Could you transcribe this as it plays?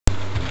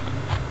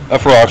Up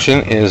for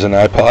auction is an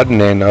Ipod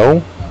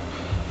Nano.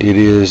 It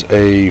is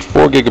a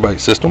 4 GB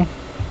system.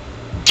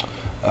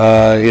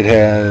 It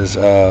has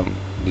the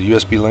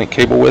USB link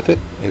cable with it.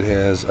 It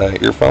has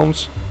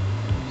earphones,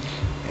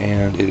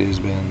 and it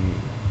has been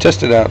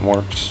tested out and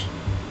works.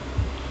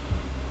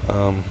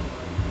 Um,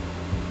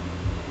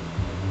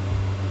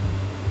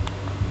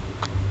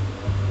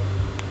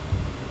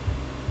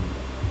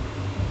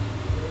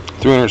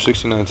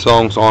 369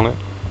 songs on it.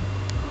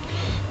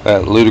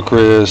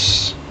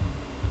 Ludacris,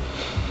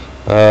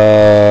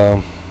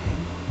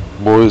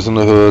 Boys in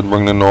the Hood,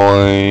 Bring the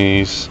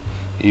Noise,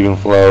 Even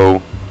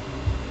Flow.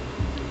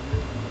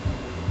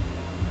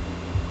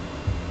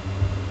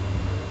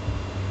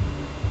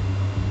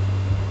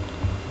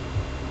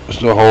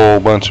 Just a whole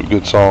bunch of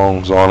good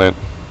songs on it,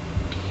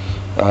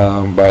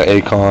 by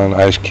Akon,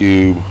 Ice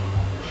Cube,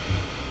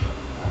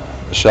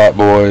 the Shot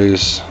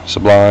Boys,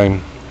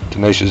 Sublime,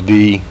 Tenacious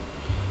D,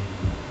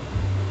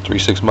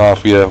 3-6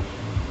 Mafia,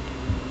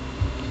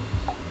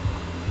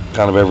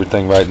 kind of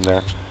everything right in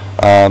there.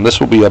 This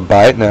will be a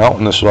buy it now,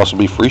 and this will also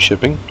be free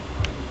shipping.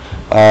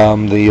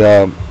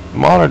 The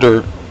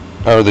monitor,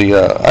 or the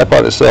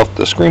iPod itself,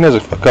 the screen has a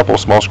couple of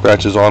small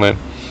scratches on it.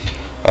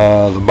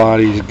 The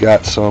body's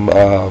got some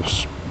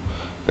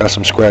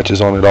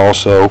scratches on it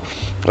also,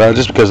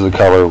 just because of the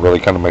color. Really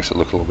kind of makes it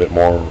look a little bit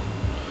more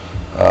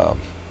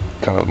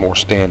kind of more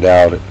stand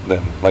out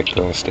than like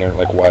the standard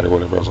like white or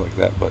whatever else like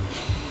that. But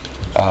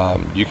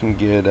you can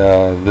get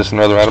this and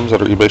other items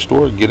at our eBay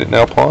store. Get it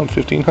now, pawn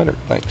 $1,500.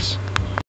 Thanks.